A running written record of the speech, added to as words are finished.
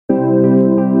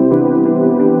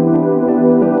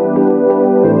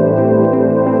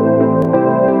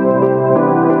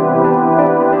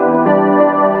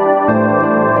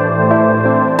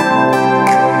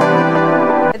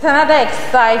another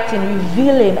exciting,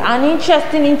 revealing, and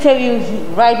interesting interview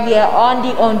right here on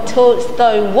the Untold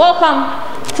Story. Welcome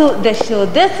to the show.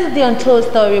 This is the Untold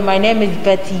Story. My name is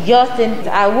Betty Yosin.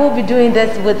 I will be doing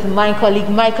this with my colleague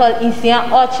Christian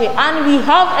Amoah, and we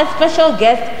have a special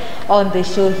guest on the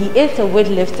show. He is a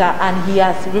weightlifter and he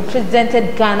has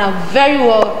represented Ghana very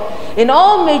well in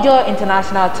all major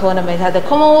international tournaments, at the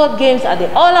Commonwealth Games, at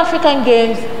the All-African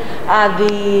Games, at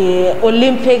the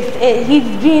Olympics. He's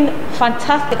been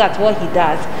fantastic at what he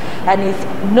does, and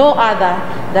he's no other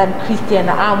than Christian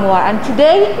Amoah. And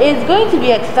today is going to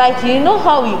be exciting. You know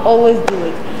how we always do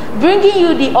it, bringing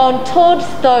you the untold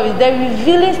stories, the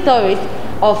revealing stories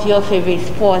of your favorite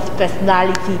sports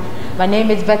personality. My name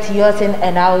is Betty Yosin,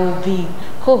 and I will be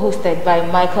co-hosted by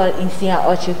Christian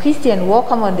Amoah. Christian,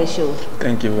 welcome on the show.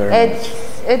 Thank you very much.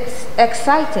 It's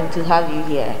exciting to have you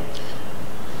here.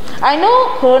 I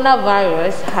know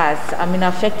coronavirus has,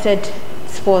 affected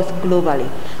sports globally,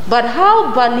 but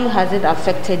how badly has it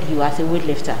affected you as a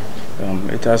weightlifter?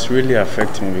 It has really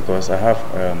affected me because I have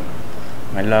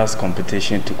my last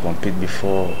competition to compete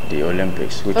before the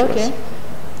Olympics, which was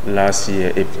last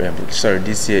year,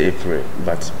 this year April,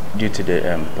 but due to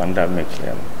the pandemic,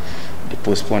 they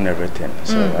postponed everything.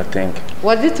 So I think.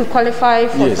 Was it to qualify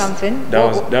for something?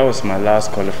 That was my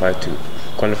last qualify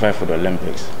for the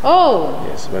Olympics. Oh.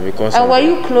 Yes, but because. And were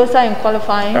you closer in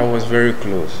qualifying? I was very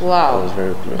close. Wow. I was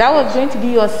very close. That was going to be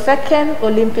your second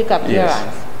Olympic appearance.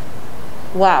 Yes.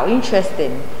 Wow,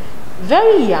 interesting.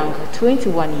 Very young,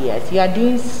 21 years. You are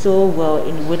doing so well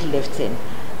in weightlifting.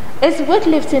 Is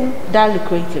weightlifting that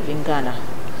lucrative in Ghana?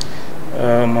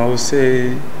 I would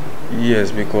say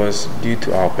yes, because due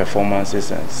to our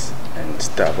performances and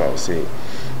stuff, I would say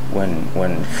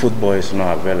when football is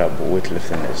not available,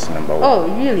 weightlifting is number one. Oh,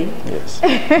 really? Yes.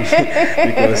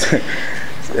 Because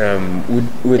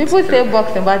people say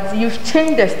boxing, but you've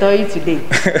changed the story today.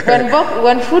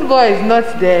 when football is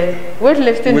not there,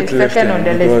 weightlifting is second on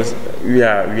the list. Because we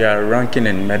are ranking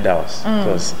in medals.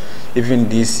 Because even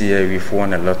this year we've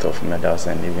won a lot of medals,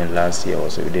 and even last year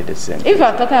also we did the same. If you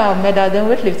are talking about medals, then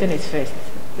weightlifting is first.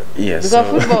 Yes.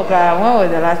 Because football, when was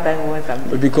the last time you won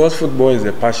something? Because football is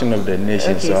the passion of the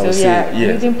nation, okay, so I'll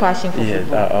say using passion for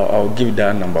football. I'll give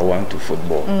that number one to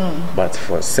football. But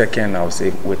for second, I'll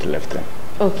say weightlifting.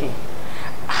 Okay.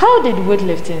 How did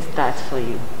weightlifting start for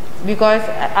you? Because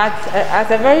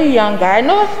as a very young guy, I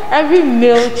know every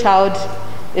male child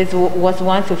was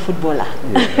once a footballer.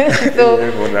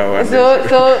 Yeah.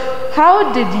 so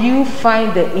how did you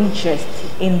find the interest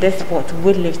in this sport,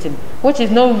 weightlifting, which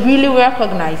is not really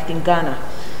recognized in Ghana?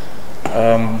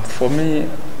 For me,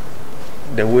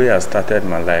 the way I started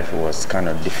my life was kind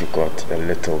of difficult, a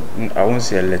little. I won't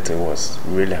say a little, it was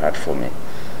really hard for me.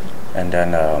 And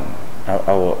then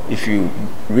if you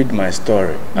read my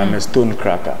story, I'm a stone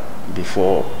cracker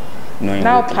before knowing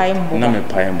now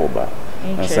Paimboba.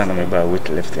 And son of about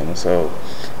weightlifting. So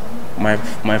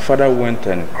my father went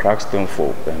and cracked stone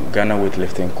for Ghana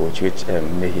weightlifting coach, which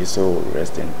may his soul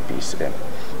rest in peace,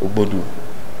 Obodu,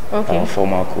 our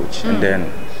former coach. And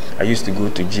then I used to go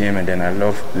to gym, and then I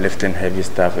love lifting heavy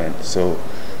stuff. And so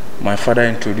my father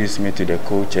introduced me to the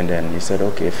coach, and then he said,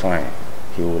 okay, fine,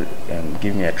 he will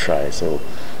give me a try. So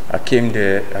I came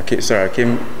there. I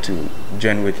came to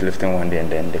join weightlifting one day,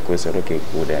 and then the coach said, okay,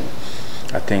 cool, then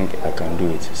I think I can do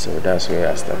it. So that's where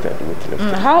I started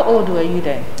weightlifting. How old were you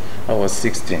then? I was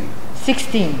 16.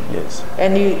 16? Yes.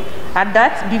 And at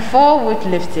that, before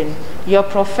weightlifting, your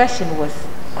profession was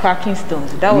cracking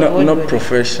stones. That was not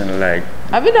profession, like.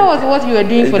 I mean, that was what you were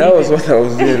doing for that was what I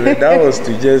was doing. Like, that was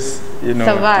to just,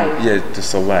 survive. To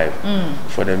survive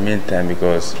for the meantime,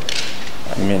 because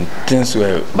things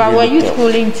were. But really were you tough.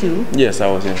 Schooling too? Yes, I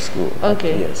was in school.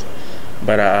 Okay. Yes,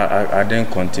 but I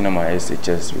didn't continue my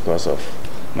SHS because of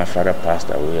my father passed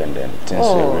away, and then things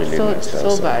were really messed up.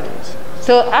 So bad. Yes.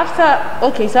 So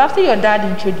after your dad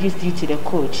introduced you to the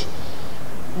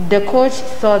coach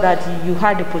saw that you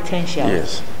had the potential.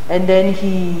 Yes. And then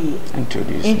he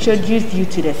introduced you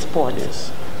to the sport.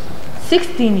 Yes.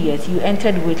 16 years you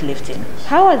entered weightlifting.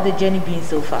 How has the journey been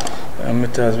so far?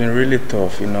 It has been really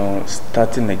tough,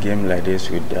 starting a game like this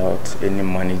without any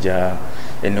manager,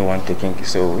 anyone taking.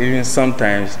 So even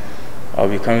sometimes I'll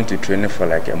be coming to training for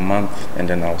like a month, and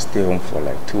then I'll stay home for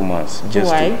like 2 months.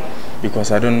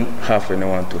 Because I don't have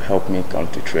anyone to help me come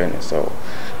to training. So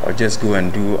I'll just go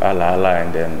and do ala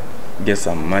and then get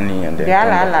some money, and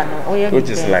then which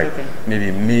is like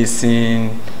maybe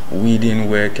mason, weeding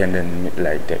work, and then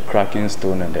like the cracking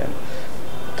stone, and then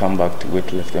come back to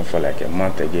weightlifting for like a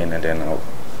month again, and then I'll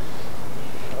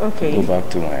go back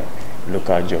to my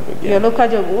local job again. Your local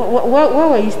job? Where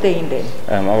were you staying then?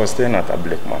 I was staying at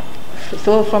Ablekma.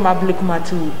 So from Ablekuma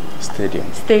to Stadium.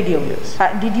 Yes.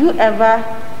 Did you ever,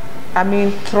 I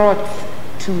mean, trot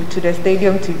to the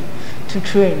stadium to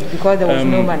train because there was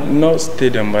no money? Not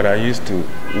stadium, but I used to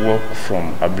walk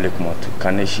from Ablekuma to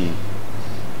Kaneshi.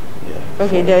 Yeah,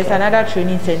 okay, there is another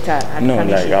training center at no,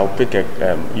 Kaneshi. like I'll pick a,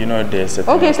 you know, there's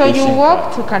a okay, so you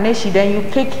walk to Kaneshi, then you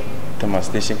pick Thomas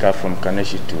Station car from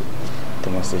Kaneshi to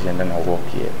Thomas Station, then I walk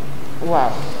here.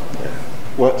 Wow. Yeah.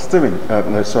 Well, Stephen,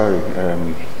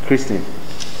 Christian,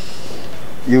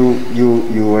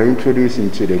 you were introduced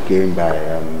into the game by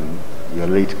your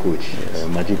late coach, yes.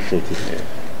 Magic Feti. Yeah.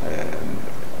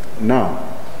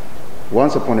 Now,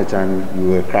 once upon a time, you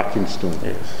were cracking stone.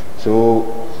 Yes. So,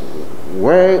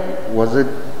 where was it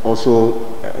also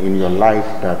in your life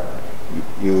that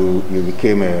you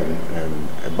became a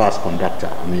bus conductor?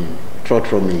 I mean, trot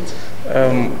meet,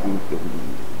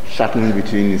 shuttling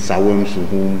between Sawam to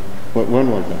whom?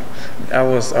 When was that? I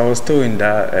was still in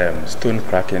that stone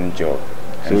cracking job.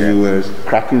 So you were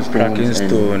cracking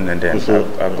stone, and then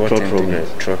I got into the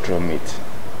trot meet.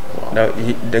 Wow. Now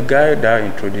the guy that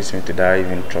introduced me to that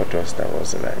even trotters, that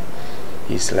was like,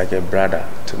 he's like a brother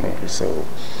to me. So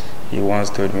he once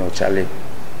told me, "Oh Charlie,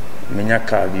 minya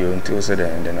car be until so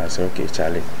then," and then I said, "Okay,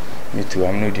 Charlie, me too.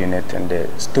 I'm not doing it." And the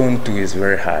stone too is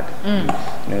very hard. You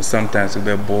know, sometimes we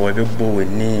be bow with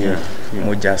knee,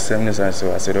 moja semnes, and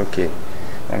so I said, "Okay,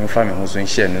 I'm family who's in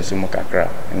share no sumo kakra,"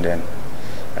 and then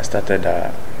I started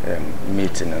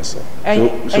meeting and so.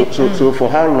 So for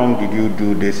how long did you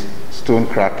do this stone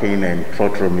cracking and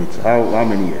trot meet? How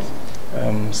many years?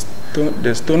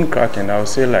 The stone cracking, I would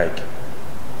say like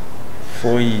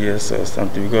 4 years or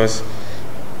something, because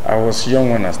I was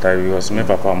young when I started. Because my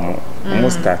papa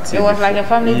almost started. It was like a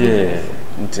family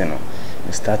business. Yeah, you know,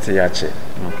 I started yache.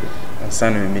 Okay. And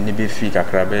son we many be fee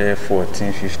kakra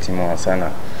 14, 15 more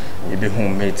sana. You be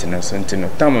home mate and something.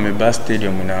 Time me bus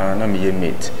stadium na me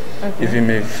mate. Even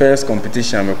my first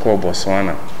competition I call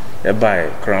Botswana. I buy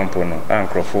crampo no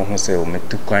ankrofo who say me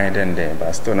too kind and then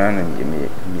but still na me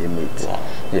mate.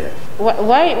 Yeah.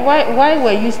 Why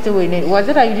were you still in it? Was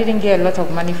it that you didn't get a lot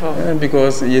of money from it?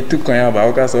 Because you took kind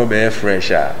about so be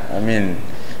fresh. I mean,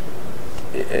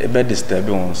 a bit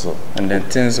disturbing also, and then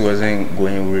things wasn't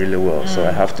going really well, so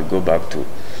I have to go back to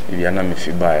Vietnam if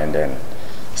you buy and then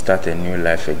start a new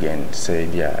life again. Say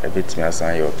yeah, a bit me as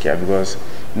okay, because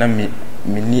now me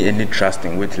need any trust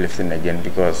in weightlifting again,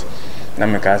 because now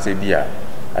me can say yeah,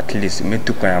 at least me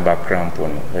took kind about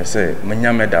crampon. I say many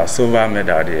medal, silver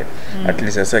medal there. At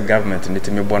least I say government need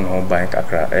to me born home bank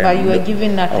akra. But you were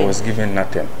given nothing. I was given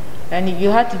nothing. And you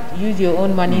had to use your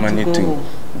own money to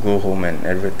go home and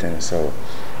everything. So,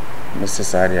 Mr.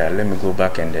 Sadia, let me go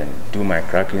back and then do my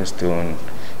cracking stone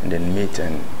and then meet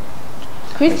and.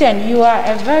 Christian, you are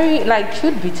a very, like,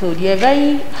 truth be told, you're a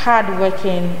very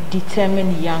hard-working,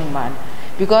 determined young man.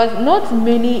 Because not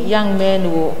many young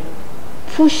men will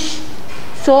push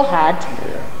so hard,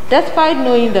 despite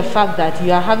knowing the fact that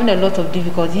you are having a lot of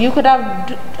difficulty. You could have,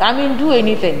 do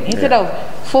anything instead of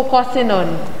focusing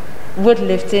on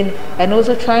weightlifting and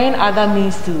also trying other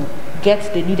means to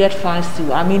get the needed funds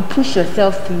to, push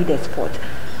yourself through the sport.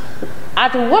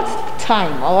 At what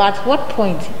time or at what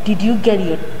point did you get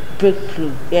your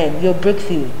breakthrough in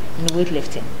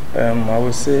weightlifting? I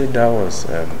would say that was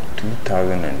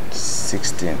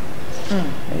 2016.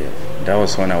 Yeah, that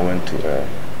was when I went to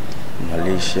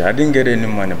Malaysia. I didn't get any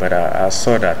money, but I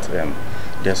saw that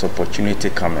there's opportunity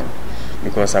coming,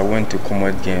 because I went to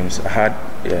Commonwealth Games. I had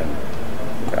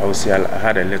I would say I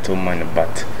had a little money,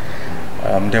 but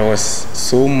there was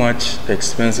so much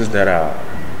expenses that are,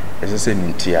 as I say,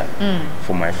 mintia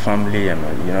for my family, and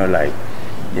like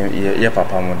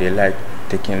papa, they like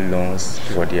taking loans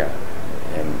for their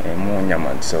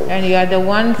so. And you are the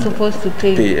one supposed to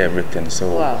pay everything.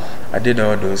 So wow. I did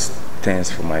all those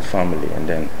things for my family, and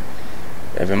then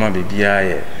so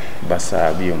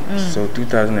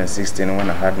 2016 when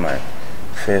I had my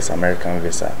first American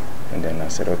visa, and then I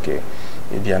said, okay,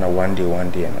 maybe one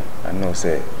day, and I know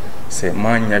say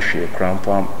man yashwe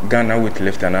crampa Ghana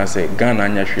weightlifter, and I say Ghana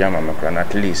yashwe mamakran,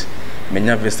 at least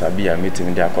menya visa be a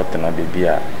meeting the akotana baby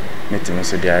a meeting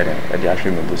so the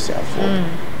actually me busia for.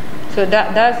 So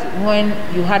that's when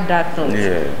you had that thought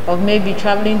of maybe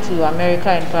traveling to America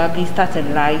and probably start a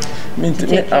life.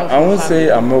 I won't say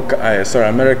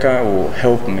America will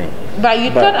help me. But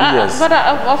you thought, yes.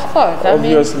 Of course.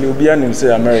 Obviously, we'll be an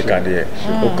say America there.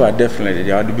 Okay, definitely,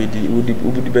 there would be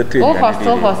better. You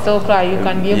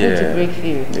can be able to break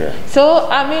through. Yeah. So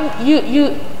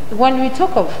you when we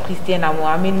talk of Christian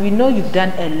Amoah, we know you've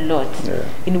done a lot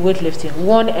in weightlifting,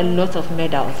 won a lot of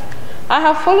medals. I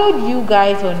have followed you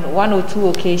guys on 1 or 2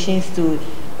 occasions to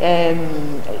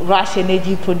Rush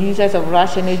Energy, producers of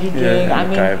Rush Energy drink. Yeah, I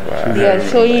mean, they are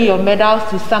showing your medals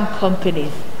to some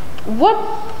companies. What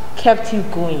kept you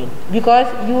going? Because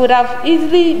you would have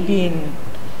easily been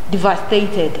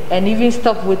devastated and even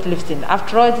stopped weightlifting.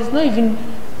 After all, it is not even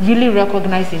really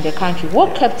recognized in the country.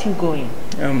 What kept you going?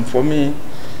 For me,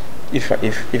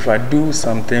 if I do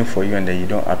something for you and then you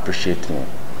don't appreciate me,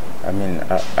 I mean,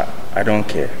 I don't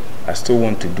care. I still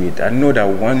want to do it. I know that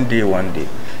one day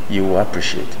you will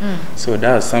appreciate. So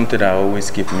that's something that always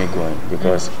keeps me going,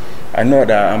 because I know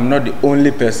that I'm not the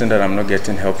only person that I'm not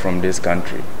getting help from this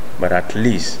country, but at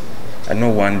least I know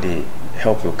one day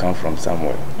help will come from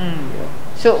somewhere. Yeah.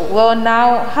 So, well,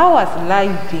 now, how has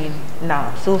life been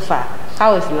now so far?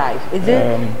 How is life? Is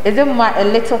it a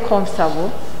little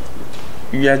comfortable?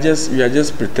 We are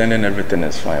just pretending everything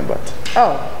is fine, but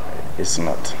it's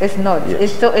not. It's not.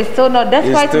 Yes. It's still not. That's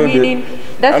why winning.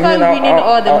 That's why winning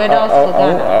all the medals for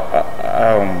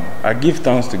Ghana. I give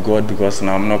thanks to God because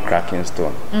now I'm not cracking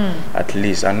stone. At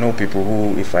least I know people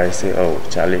who, if I say, "Oh,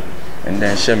 Charlie," and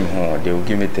then share me home, they will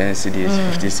give me 10 CDs,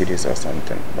 50 CDs or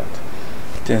something. But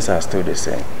things are still the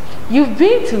same. You've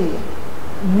been to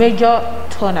major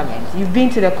tournaments. You've been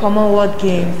to the Commonwealth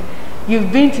Games.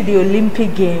 You've been to the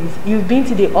Olympic Games. You've been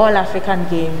to the All-African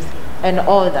Games and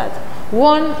all that.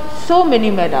 Won so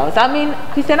many medals. I mean,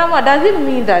 Christian Amoah, does it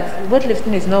mean that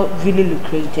weightlifting is not really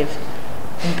lucrative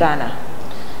in Ghana?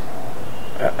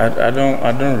 I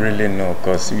don't really know,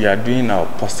 because we are doing our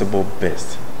possible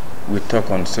best. We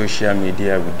talk on social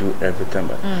media, we do everything,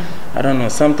 but I don't know.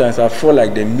 Sometimes I feel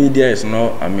like the media is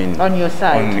not, I mean, on your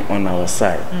side, on our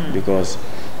side, because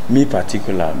me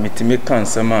particular, me to make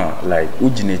cancer like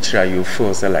ujinechira, you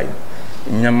feel so like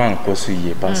nyaman kosu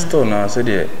ye, but still now so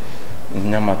the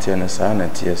nyamatiana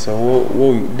sanity. So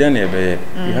then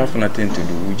you have nothing to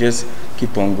do. We just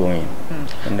keep on going,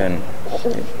 and then.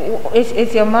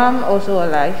 Is your mom also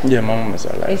alive? Yeah, my mom is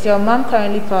alive. Is your mom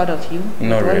currently proud of you?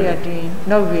 Not really. What you're doing?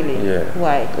 Not really. Yeah.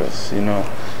 Why?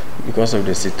 Because of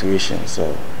the situation.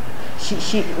 So.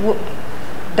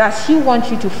 Does she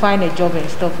want you to find a job and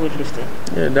stop weightlifting?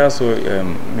 Yeah, that's what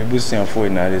my boss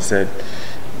and they said.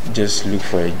 Just look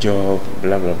for a job,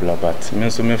 blah blah blah. But me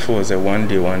so me for say one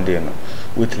day, no,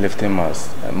 weightlifting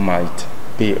might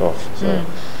pay off. So.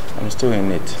 I'm still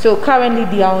in it. So currently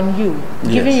they are on you,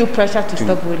 giving you pressure to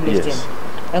stop weightlifting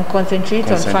and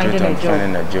concentrate on finding a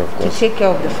job to take care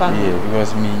of the family. Yeah,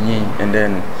 because me, and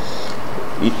then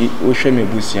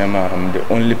I'm the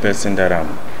only person that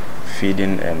I'm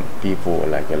feeding people,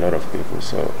 like a lot of people.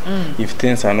 So if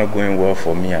things are not going well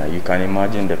for me, you can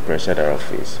imagine the pressure that I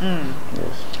face.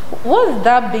 Yes. What's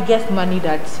the biggest money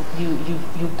that you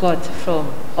got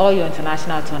from all your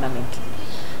international tournaments?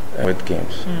 With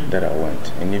games that I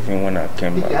went, and even when I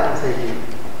came back,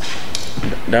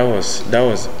 that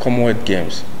was Commonwealth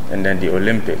Games, and then the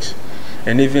Olympics,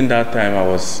 and even that time I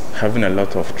was having a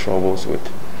lot of troubles with,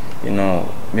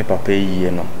 me papa,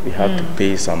 we had to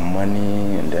pay some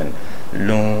money and then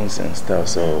loans and stuff.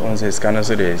 So once it's kind of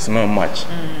so it's not much.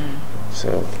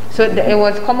 So it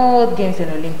was Commonwealth Games and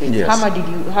Olympics. Yes.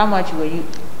 How much were you?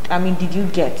 I mean, did you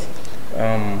get?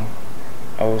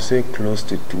 I would say close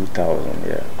to 2,000,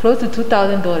 yeah. Close to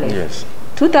 $2,000? Yes.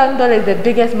 $2,000 is the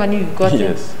biggest money you've gotten?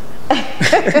 Yes.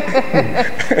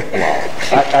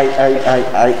 Wow.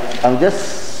 I'm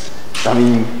just,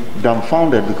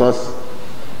 dumbfounded, because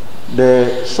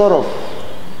the sort of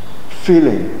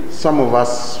feeling some of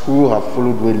us who have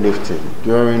followed weightlifting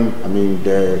during,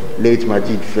 the late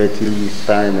Majid Fetili's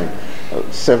time and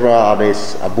several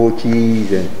others,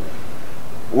 Abokis, and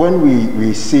when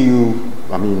we see you,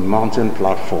 mountain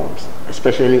platforms,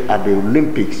 especially at the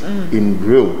Olympics in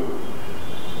Rio,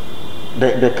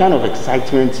 the kind of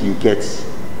excitement you get.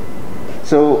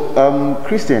 So,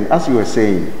 Christian, as you were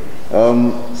saying,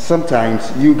 sometimes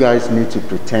you guys need to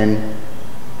pretend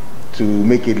to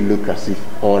make it look as if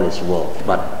all is well,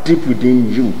 but deep within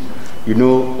you,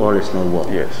 all is not well.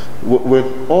 Yes.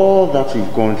 With all that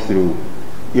you've gone through,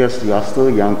 yes, you are still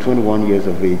young, 21 years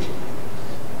of age.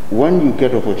 When you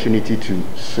get opportunity to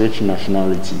switch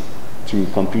nationality to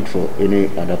compete for any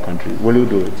other country, will you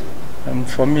do it?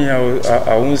 For me,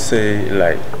 I won't say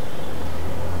like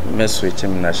me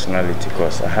switching nationality,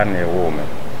 because I had a woman,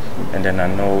 and then I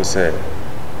know, say,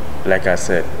 like I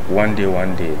said, one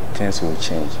day things will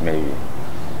change maybe.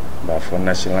 But for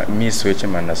me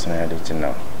switching my nationality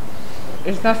now,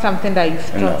 it's not something that you've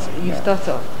thought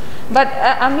of. But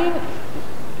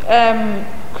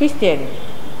Christian,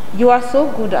 you are so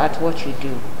good at what you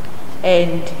do,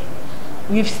 and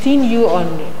we've seen you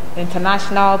on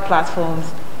international platforms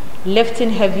lifting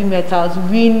heavy metals,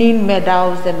 winning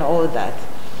medals and all that.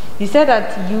 You said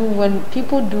that when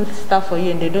people do stuff for you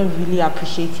and they don't really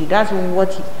appreciate you, that's what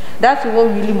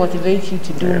really motivates you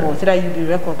to do more, so that you'll be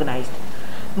recognized.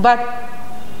 But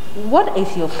what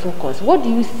is your focus? What do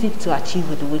you seek to achieve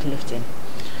with weightlifting?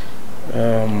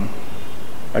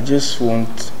 I just want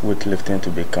weightlifting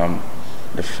to become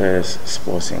the first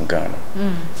sports in Ghana,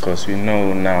 because we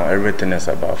know now everything is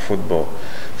about football.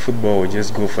 Football will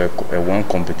just go for a one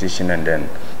competition and then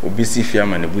we'll be see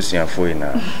fiam and busian for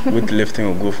now. Weightlifting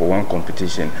will go for one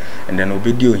competition and then we'll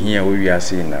be doing here where we are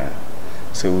seeing now.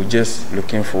 So we're just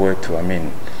looking forward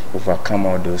to, overcome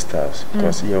all those stuff,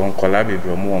 because you're on collaborate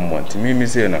more. Me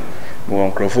say no.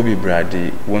 One crowdphobia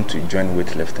brady want to join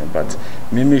weightlifting, but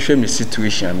me show me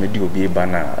situation me do be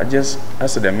banana. I just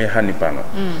ask them me honey panel.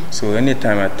 So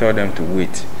anytime I tell them to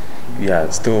wait, we are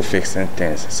still fixing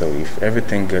things. So if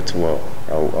everything gets well,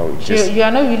 I'll just. You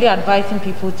are not really advising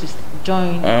people to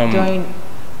join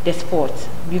the sport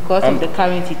because of the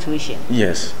current situation.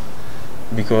 Yes,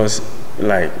 because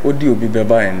like Odi be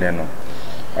beba and then.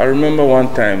 I remember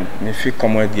one time me feel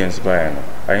comedians by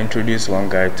I introduced one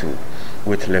guy to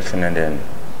weightlifting and then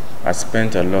I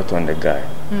spent a lot on the guy.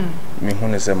 Me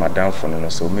who say madam for no,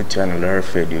 so me trying to learn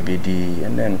fed UBD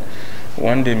and then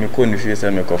one day me call the face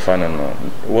and me fan no.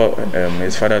 Well,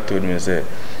 his father told me say,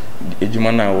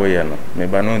 "Ejumana way no, me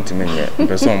ba no ntime nye,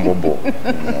 person bobo."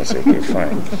 I said, "Okay,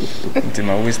 fine."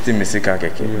 Ntime wasting me sika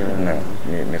keke. No,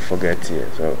 me forget here.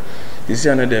 So this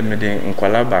year another me dey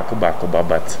nkwala back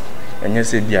but and you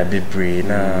say be a bit brave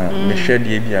na me share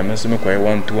the be a me so me kwai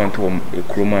 1-2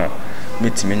 ekroma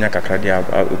meet me nya kakra dia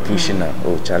pushing na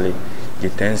oh Charlie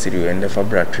get 10 series and the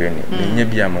fabra training me nya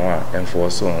bia ma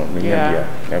enforce so me nya bia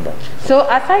never. So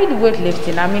aside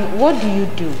weightlifting, what do you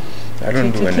do? I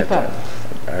don't do anything.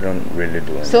 I don't really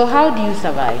do anything. So how do you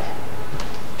survive?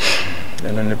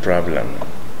 Then only problem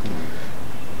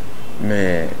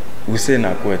me we say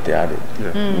na kwete ade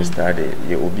we study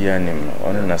ye obi anim no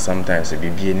ono na sometimes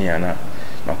bibi ni ana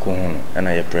makohu no na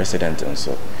ye president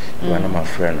nso you are my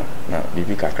friend na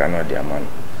bibi kakra no de aman.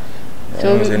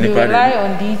 So you rely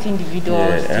on these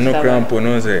individuals. Yeah, no cramp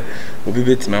no say obi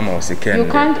betima ma o second. You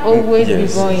can't always be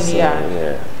going so,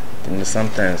 yeah. And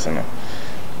sometimes no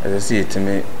as I see it to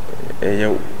me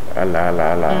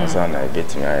Allah sana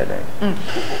get me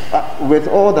with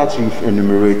all that you've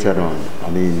enumerated on,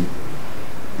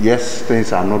 yes,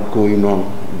 things are not going on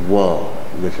well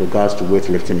with regards to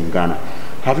weightlifting in Ghana.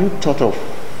 Have you thought of,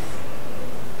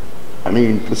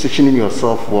 positioning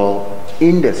yourself well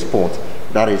in the sport?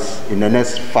 That is, in the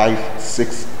next 5,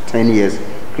 6, 10 years,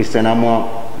 Christian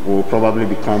Amoah will probably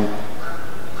become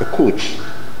a coach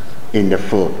in the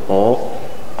field or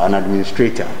an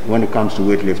administrator when it comes to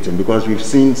weightlifting, because we've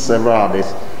seen several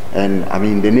others. And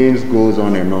the names goes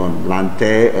on and on.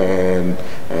 Lante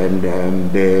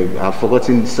and they have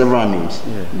forgotten several names.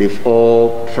 Yeah. They've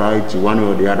all tried to one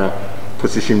or the other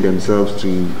position themselves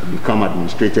to become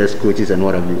administrators, coaches, and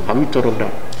what have you. Have you thought of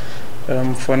that?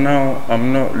 For now,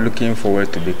 I'm not looking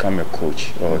forward to become a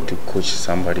coach or to coach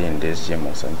somebody in this gym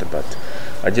or something, but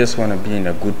I just want to be in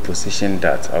a good position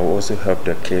that I will also help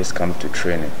the kids come to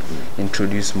training,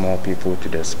 introduce more people to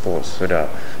the sports so that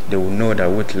they will know that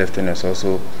weightlifting is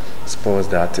also sports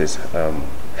that is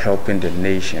helping the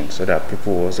nation, so that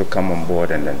people will also come on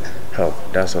board and then help.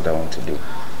 That's what I want to do.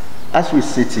 As we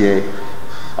sit here,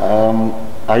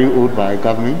 are you owed by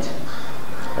government?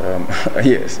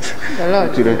 Yes. A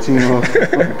lot. To the tune of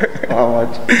how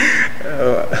much?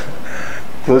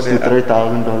 Close to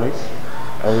 $3,000?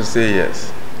 I would say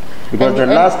yes. Because the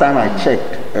last time I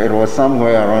checked, it was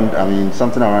somewhere around,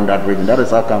 something around that region. That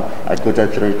is how come I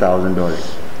quoted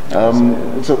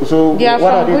 $3,000. So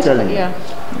what are they telling you?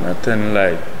 Nothing.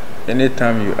 Like,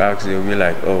 anytime you ask, they'll be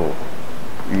like, oh,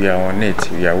 we are on it,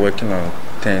 we are working on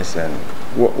things, and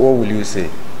what will you say?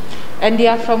 And they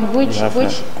are from which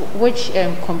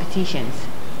competitions?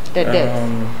 The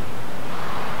depths?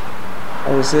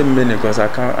 I would say many, because I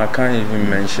can't even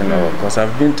mention all, because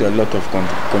I've been to a lot of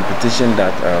competition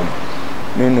that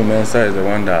Nuno Mensah is the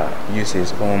one that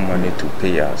uses his own money to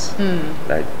pay us.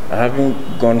 Like, I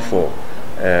haven't gone for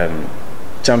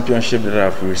championship that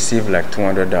I've received like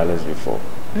 $200 before.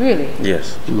 Really?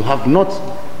 Yes. You have not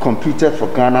competed for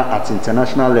Ghana at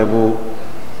international level,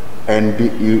 and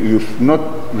you've not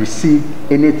received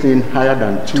anything higher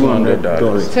than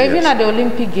 $200. So even at the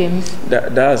Olympic Games?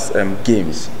 That's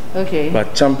games. Okay.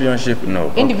 But championship,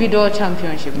 no. Individual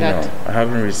championship? No, I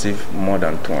haven't received more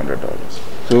than $200.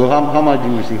 So how much do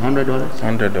you receive? $100?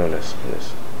 $100,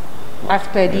 yes. As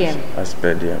per diem? Yes, as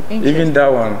per diem. Even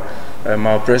that one,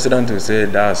 our president will say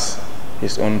that's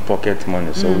his own pocket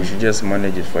money, so we should just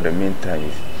manage it for the meantime.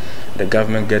 If the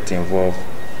government gets involved,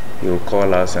 he will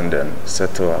call us and then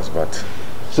settle us. But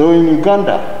so in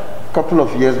Uganda, a couple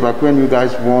of years back when you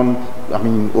guys won, I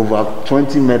mean, over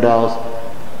 20 medals,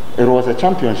 it was a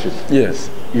championship. Yes.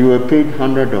 You were paid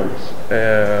 $100.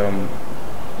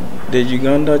 The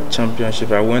Uganda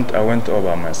championship, I went all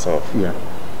by myself. Yeah.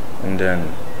 And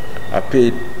then I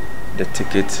paid the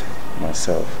ticket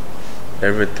myself.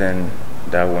 Everything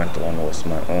that went on was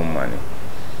my own money,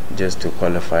 just to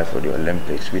qualify for the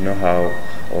Olympics. We know how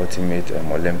ultimate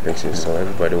Olympics is, so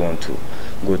everybody wants to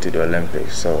go to the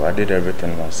Olympics. So I did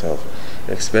everything myself,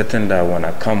 expecting that when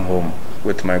I come home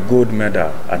with my gold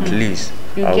medal, at least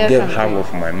I'll get half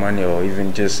of my money, or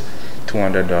even just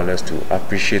 $200 to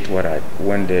appreciate what I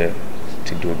went there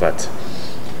to do. But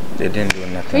they didn't do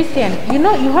nothing. Christian, you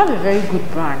know, you have a very good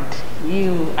brand.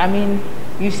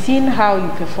 You've seen how you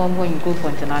perform when you go for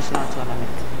international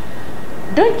tournaments.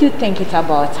 Don't you think it's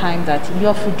about time that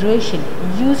your federation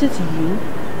uses you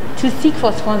to seek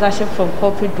for sponsorship from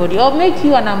corporate body, or make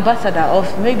you an ambassador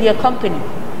of maybe a company?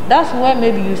 That's where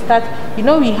maybe you start. You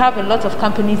know, we have a lot of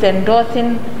companies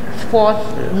endorsing sports,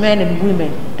 men and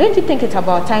women. Don't you think it's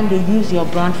about time they use your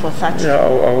brand for such? Yeah,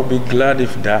 I will be glad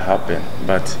if that happened,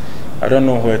 but I don't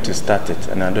know where to start it,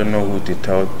 and I don't know who to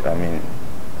tell.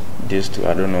 This to,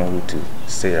 I don't know who to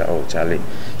say, oh Charlie,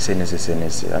 say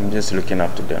this. I'm just looking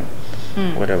up to them.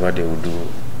 Whatever they will do,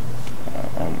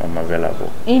 I'm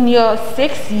available. In your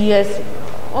 6 years,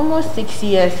 almost 6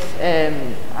 years,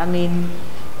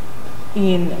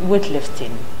 in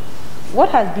weightlifting, what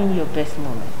has been your best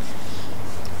moment?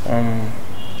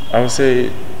 I would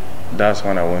say that's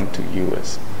when I went to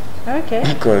US. Okay.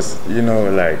 Because, you know,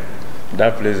 like,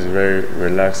 that place is very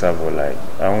relaxable. Like,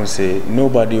 I won't say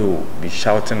nobody will be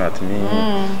shouting at me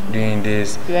doing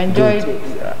this. You enjoyed it.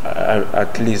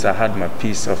 At least I had my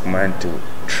peace of mind to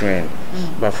train.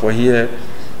 But for here,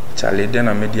 Charlie, then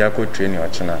I'm mediocre training or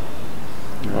China.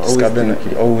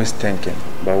 Always thinking.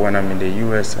 But when I'm in the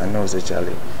US, I know say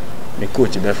Charlie, my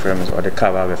coach be friends or the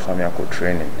car be family I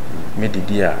training. Me the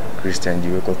dear Christian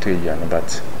you go to you,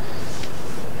 but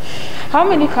how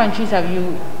many countries have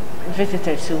you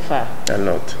visited so far? A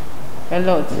lot. A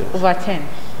lot? Yes. Over 10?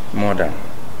 More than.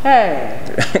 Hey.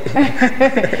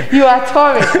 You are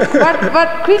touring.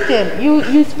 But Christian,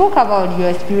 you spoke about your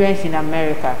experience in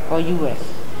America or US.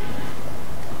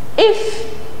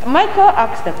 If Michael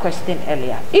asked the question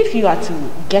earlier, if you are to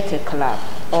get a club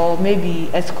or maybe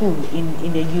a school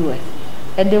in the US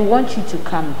and they want you to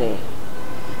come there,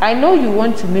 I know you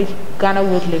want to make Ghana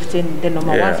weightlifting the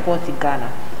number one sport in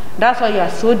Ghana. That's why you are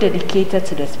so dedicated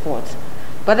to the sport.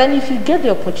 But then if you get the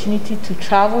opportunity to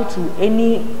travel to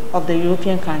any of the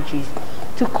European countries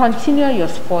to continue your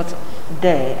sport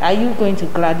there, are you going to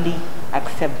gladly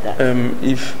accept that?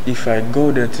 If I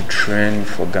go there to train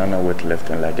for Ghana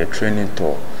weightlifting, like a training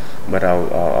tour, but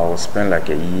I'll spend like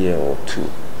a year or two,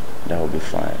 that will be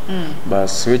fine. But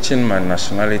switching my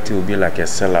nationality will be like a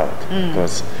sellout,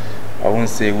 because I won't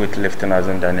say weightlifting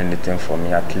hasn't done anything for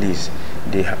me. At least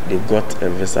they got a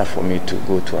visa for me to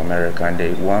go to America, and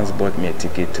they once bought me a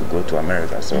ticket to go to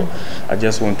America. So I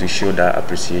just want to show that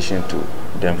appreciation to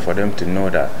them, for them to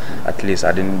know that at least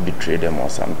I didn't betray them or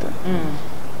something.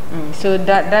 So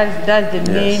that's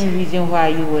the main reason why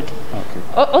you would.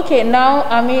 Okay. Okay. Now,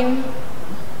 I mean,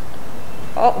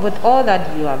 with all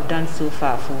that you have done so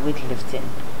far for weightlifting,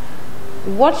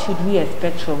 what should we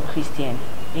expect from Christian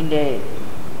in the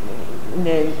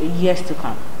years to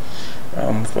come?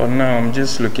 For now, I'm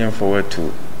just looking forward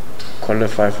to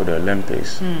qualify for the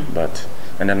Olympics,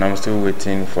 and then I'm still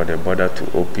waiting for the border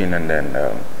to open, and then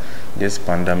this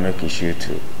pandemic issue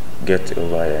to get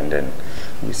over, and then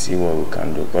we see what we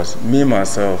can do. Because me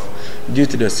myself, due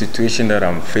to the situation that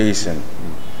I'm facing,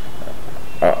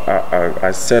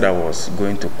 I said I was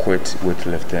going to quit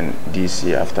weightlifting this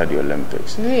year after the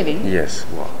Olympics. Really? Yes.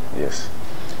 Wow. Yes.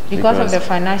 Because of the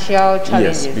financial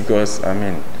challenges? Yes, because I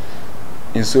mean,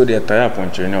 in so they tie up on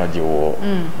training or the war,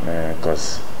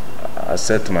 because I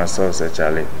said to myself, say,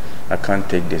 Charlie, I can't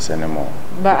take this anymore.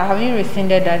 But have you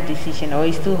rescinded that decision, or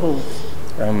it still holds?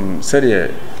 Said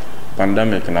the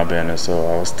pandemic in Abena, so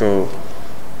I was still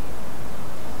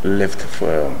left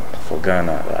for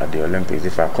Ghana at the Olympics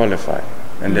if I qualify.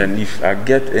 And then if I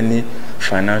get any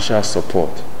financial support,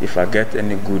 if I get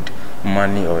any good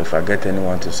money, or if I get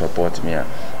anyone to support me,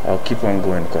 I'll keep on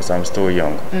going, because I'm still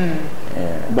young.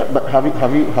 But have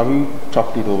you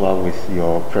talked it over with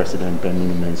your president,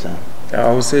 Benjamin Mensah?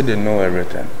 I would say they know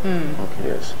everything. Okay.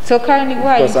 Yes. So currently,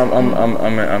 why? Because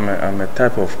I'm a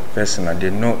type of person that they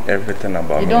know everything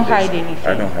about me. You don't hide anything.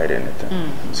 I don't hide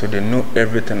anything. So they know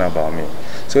everything about me.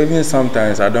 So even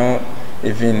sometimes I don't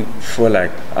even feel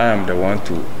like I am the one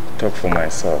to talk for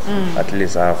myself. At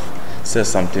least I have say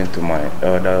something to my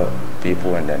elder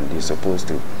people, and then they're supposed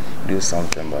to do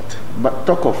something. But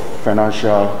talk of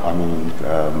financial,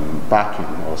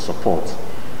 backing or support.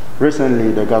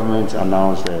 Recently, the government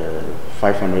announced a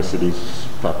 500 cedis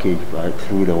package, right,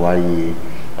 through the YE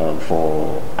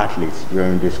for athletes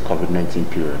during this COVID-19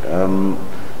 period.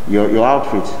 Your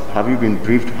outfit, have you been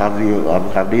briefed?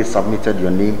 Have they submitted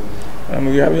your name?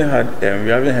 We haven't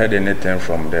heard anything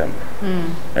from them.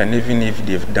 And even if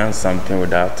they've done something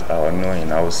without our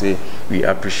knowing, I would say we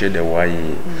appreciate the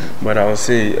YE. But I would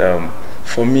say,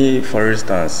 for me, for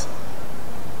instance,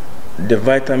 the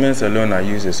vitamins alone I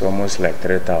use is almost like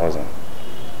 3,000.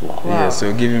 Wow. Yeah,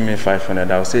 so giving me 500,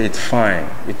 I would say it's fine.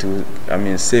 It will,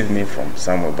 save me from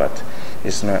somewhere, but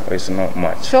it's not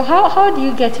much. So how do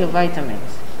you get your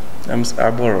vitamins?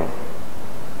 I borrow.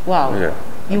 Wow. Yeah.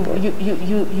 You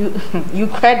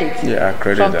credit. Yeah, I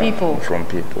credit from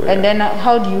people. And then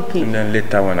how do you pay? And then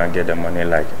later when I get the money,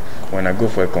 like when I go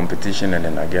for a competition and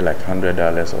then I get like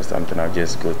 $100 or something, I'll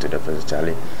just go to the person,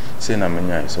 Charlie, say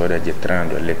na so that you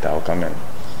 $300 later I'll come in.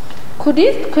 Could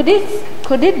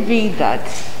it be that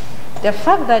the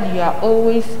fact that you are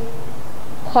always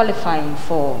qualifying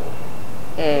for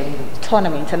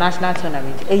international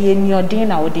tournament, in your day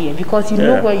nowadays, because you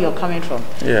know where you're coming from.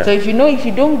 Yeah. So if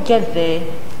you don't get there,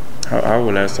 how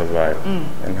will I survive?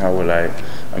 And how will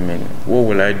what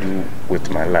will I do with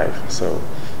my life? So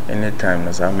anytime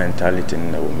there's a mentality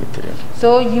in the woman.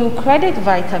 So you credit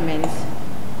vitamins,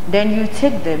 then you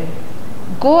take them,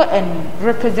 go and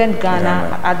represent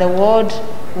Ghana at the world,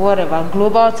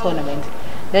 global tournament.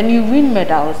 Then you win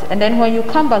medals, and then when you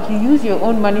come back, you use your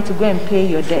own money to go and pay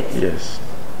your debts. Yes.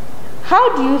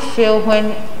 How do you feel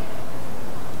when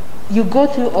you go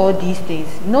through all these things,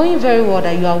 knowing very well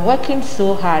that you are working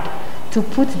so hard to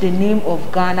put the name of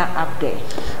Ghana up there?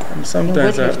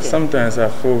 Sometimes I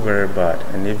feel very bad,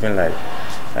 and even like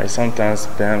I sometimes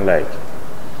spend like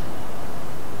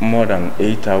more than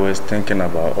 8 hours thinking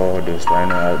about all this.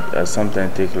 I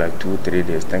sometimes take like 2-3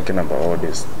 days thinking about all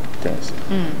these things.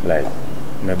 Like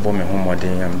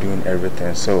I'm doing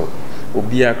everything. So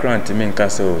Obi Akran to me in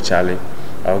Castle Charlie,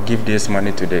 I'll give this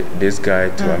money to this guy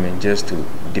to just to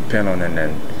depend on and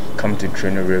then come to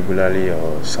training regularly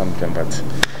or something, but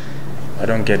I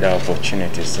don't get that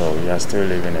opportunity, so we are still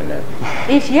living in it.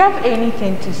 If you have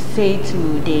anything to say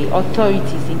to the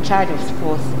authorities in charge of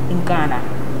sports in Ghana,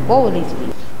 what will it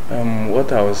be?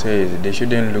 What I would say is they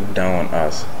shouldn't look down on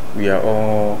us. We are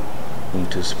all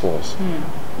into sports.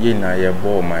 We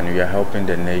are helping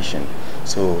the nation.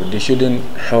 So they shouldn't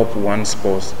help one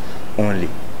sport only.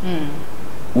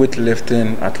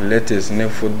 Weightlifting, athletics,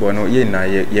 football,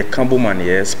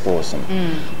 sports.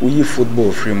 We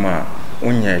football free man,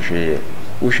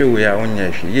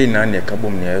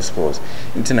 sports.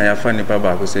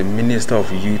 Minister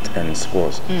of Youth and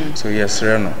Sports. So yes,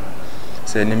 Reno.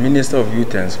 So the Minister of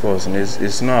Youth and Sports, and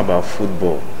it's not about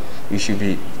football. It should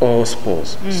be all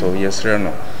sports. So yes,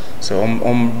 Reno. So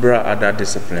other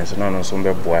disciplines, because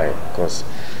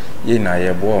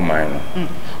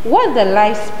what's the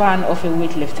lifespan of a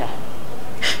weightlifter?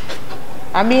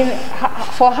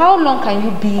 For how long can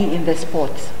you be in the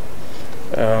sport?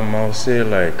 I'll say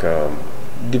like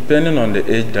depending on the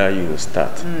age that you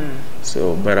start.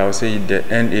 So, but I'll say the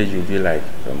end age will be like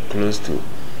close to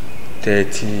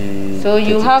 30. So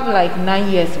you have like 9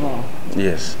 years more.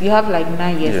 Yes. You have like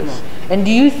 9 years more. And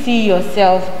do you see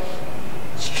yourself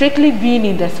strictly being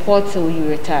in the sport till you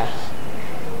retire?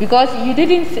 Because you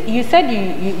said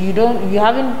you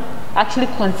haven't actually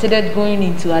considered going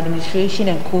into administration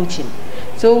and coaching.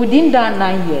 So within that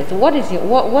 9 years, what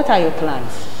are your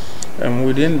plans?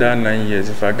 Within that 9 years,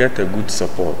 if I get a good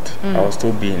support, I'll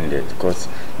still be in it, because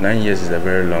 9 years is a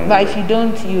very long But way. if you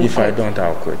don't, If I don't,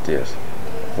 I'll quit, yes.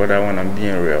 For that one, I'm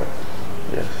being real,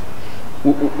 yes.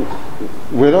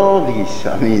 With all these,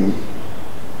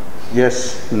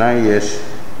 9 years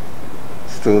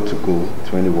still to go,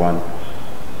 21.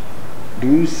 Do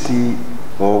you see,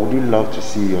 or would you love to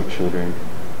see your children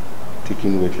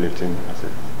taking weightlifting as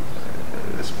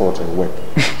a sport or work?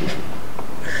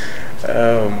 I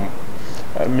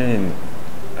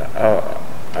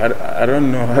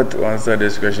don't know how to answer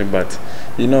this question, but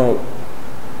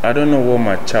I don't know what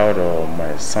my child or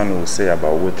my son will say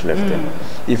about weightlifting.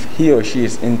 If he or she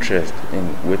is interested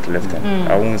in weightlifting,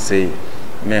 I won't say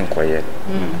men quiet.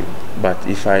 But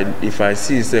if I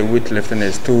see say weightlifting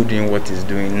is still doing what it's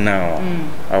doing now,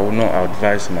 I will not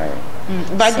advise my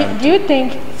But son. do you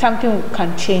think something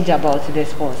can change about the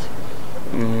sport?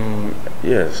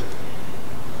 Yes.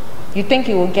 You think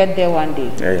it will get there one day?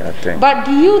 Yeah, I think. But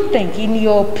do you think, in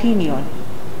your opinion,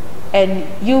 and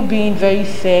you being very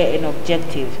fair and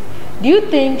objective, Do you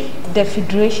think the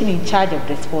federation in charge of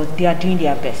the sport, they are doing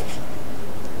their best?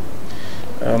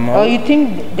 Or you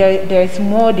think there is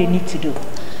more they need to do?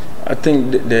 I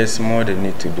think there's more they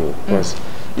need to do, because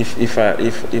if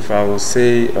I will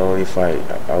say, or if I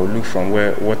will look from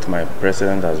what my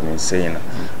president has been saying,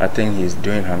 I think he's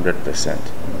doing 100%.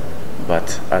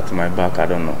 But at my back, I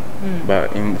don't know.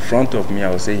 But in front of me, I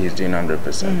will say he's doing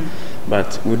 100%.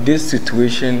 But with this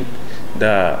situation,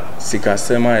 that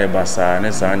Sikasema Ebasa and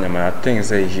Esanyama, I think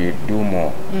he should do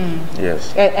more.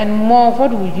 Yes. And more,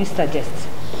 what would you suggest?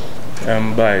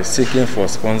 By seeking for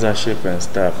sponsorship and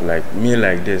stuff like me,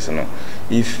 like this, you know.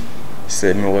 If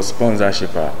say me was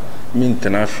sponsorship, me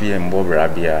intena fee and Bob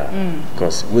Rabia,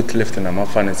 because weightlifting I'm a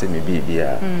fan and say me be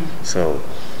so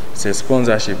say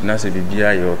sponsorship na say be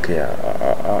okay.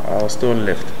 I'll still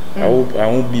lift. I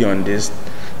won't be on this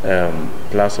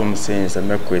platform saying say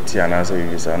me quit and answer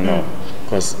you no,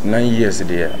 because 9 years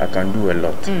there I can do a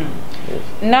lot. Yes.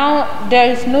 Now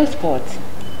there is no sport.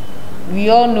 We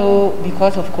all know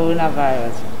because of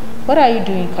coronavirus. What are you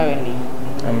doing currently?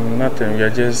 Nothing. We are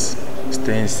just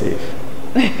staying safe.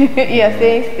 You are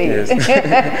staying safe.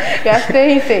 Yes. You are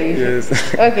staying safe.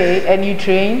 Yes. Okay, and you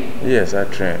train? Yes, I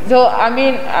train. So, I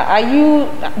mean, are you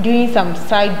doing some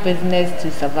side business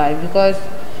to survive? Because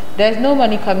there's no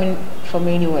money coming from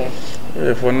anywhere.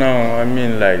 Yeah, for now, I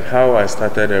mean, like how I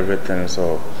started everything.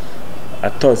 So, I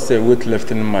thought, say,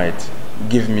 weightlifting might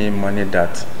give me money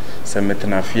that. So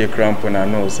metana fie cramp and I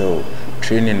know so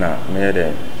training na me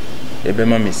de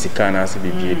ebema me sika na se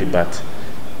bibie but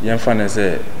yemfa na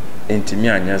say intimi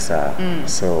anya sa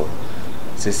so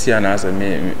se sia na say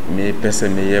me pese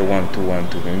me ye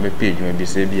 1212 me page me bi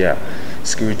se bia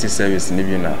security service ni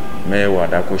bi na me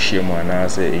wada ko hie mu na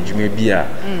say ejuma bia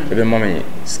ebema me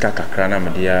sika kakra na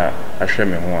me dia ahwe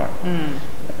me ho a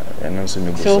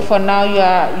so for now you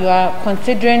are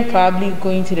considering probably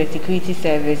going to the security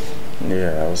service.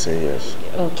 Yeah, I would say yes.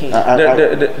 Okay.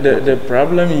 The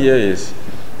problem here is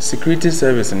security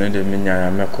service no de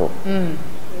minya meko.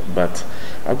 But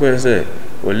I go say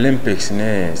Olympics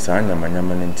ne sanya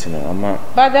manyama ntino ama.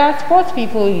 But there are sports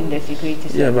people in the security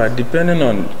service. Yeah, but depending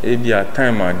on their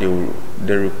time the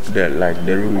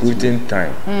recruiting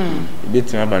time.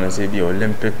 Bit me about say be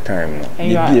Olympic time no.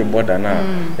 Be a border now.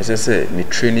 As I say me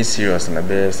training serious na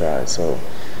best so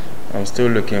I'm still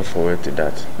looking forward to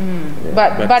that.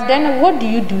 Yeah. But then what do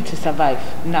you do to survive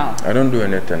now? I don't do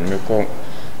anything. Me call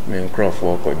me craft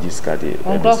work or discard.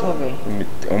 On top of it.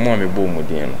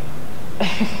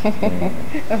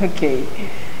 Okay.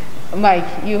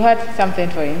 Mike, you had something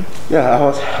for him? Yeah, I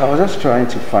was just trying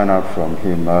to find out from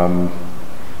him.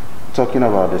 Talking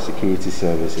about the security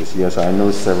services. Yes, I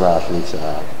know several athletes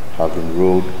have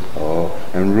enrolled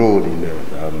in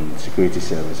the security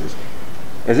services.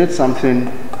 Is it something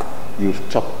you've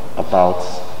talked about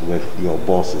with your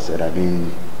bosses, I mean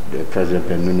the President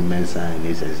Benunu Mensah and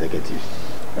his executives?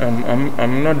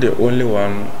 I'm not the only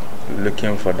one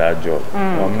looking for that job.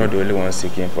 I'm not the only one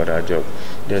seeking for that job.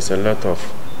 There's a lot of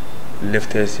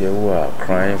lifters here who are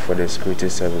crying for the security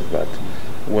service, but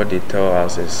what they tell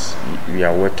us is we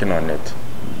are working on it.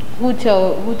 Who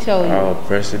tell you? Our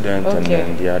president and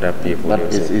then the other people. But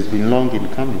it's been long in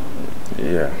coming.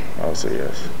 Yeah, I'll say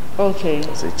yes. Okay.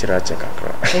 Well,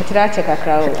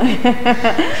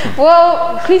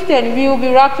 well, Christian, we will be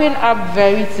wrapping up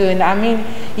very soon. I mean,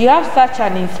 you have such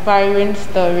an inspiring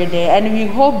story there, and we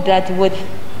hope that with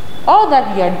all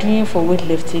that you are doing for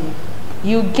weightlifting,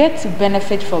 you get to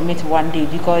benefit from it one day,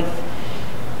 because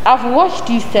I've watched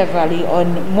you severally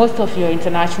on most of your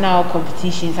international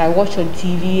competitions. I watch on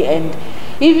TV, and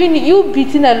even you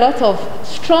beating a lot of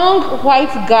strong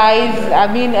white guys, I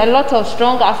mean a lot of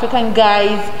strong African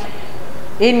guys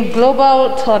in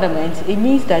global tournaments. It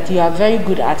means that you are very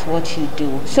good at what you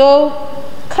do. So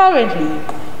currently,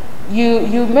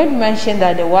 you made mention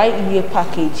that the YEA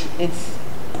package,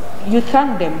 you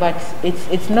thank them, but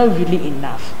it's not really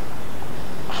enough.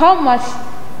 How much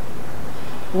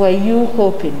were you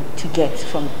hoping to get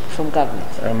from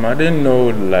government? I didn't know,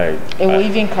 like it will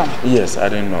even come. Yes, I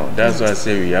didn't know. That's why I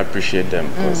say we appreciate them,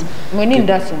 because we need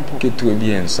that simple. It will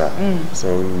be answer.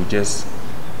 So we just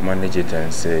manage it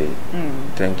and say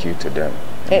thank you to them.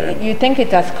 You think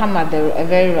it has come at a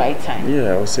very right time?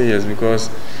 Yeah, I would say yes, because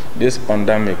this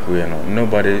pandemic,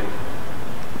 nobody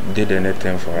did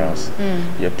anything for us.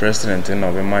 Your president in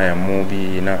November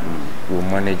movie will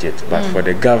manage it, but for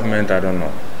the government, I don't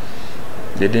know.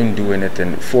 They didn't do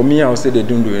anything for me. I would say they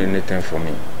didn't do anything for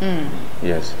me.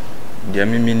 Yes,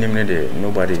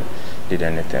 nobody did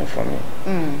anything for me.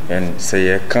 And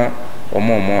say I can't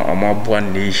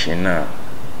one nation now.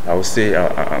 I would say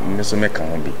I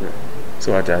be.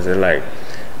 So I said, like,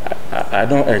 I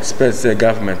don't expect the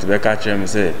government to be catching me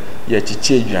say, yeah,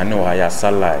 change I know I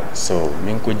salary, so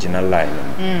minko jina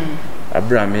line.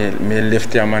 Abraham me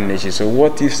left your man nation. So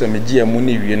what if some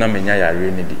money we na menya ya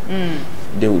reni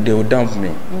they will dump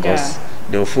me because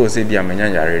they will force it be a menya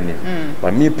ya reni.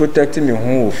 But me protecting me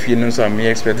who feeling so me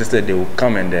expected that they will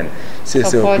come and then say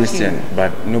Christian,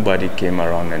 but nobody came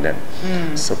around and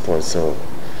then support. So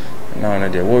now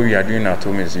what we are doing at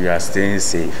home is we are staying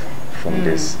safe from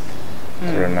this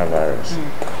coronavirus.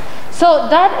 So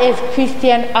that is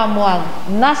Christian Amoah,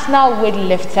 national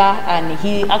weightlifter, and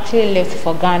he actually left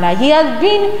for Ghana. He has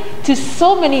been to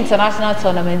so many international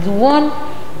tournaments, won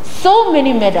so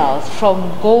many medals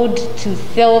from gold to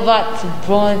silver to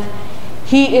bronze.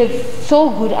 He is so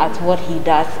good at what he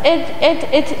does.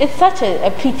 It's such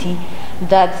a pity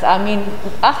that, I mean,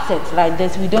 assets like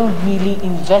this, we don't really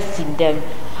invest in them.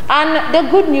 And the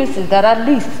good news is that at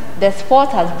least the sport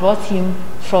has brought him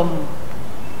from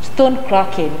stone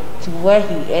cracking to where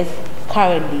he is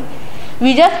currently.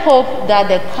 We just hope that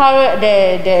the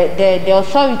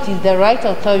authorities, the right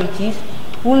authorities,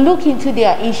 will look into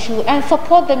their issue and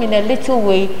support them in a little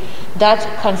way that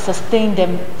can sustain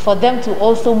them, for them to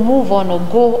also move on or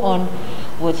go on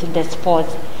with the sport.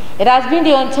 It has been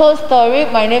the Untold Story.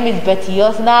 My name is Betty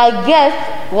Yost. Now our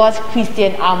guest was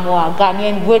Christian Amoah,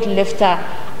 Ghanaian weightlifter,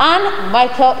 and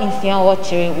Michael Insian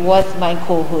was my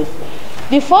co-host.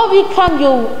 Before we come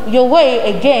your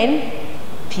way again,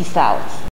 peace out.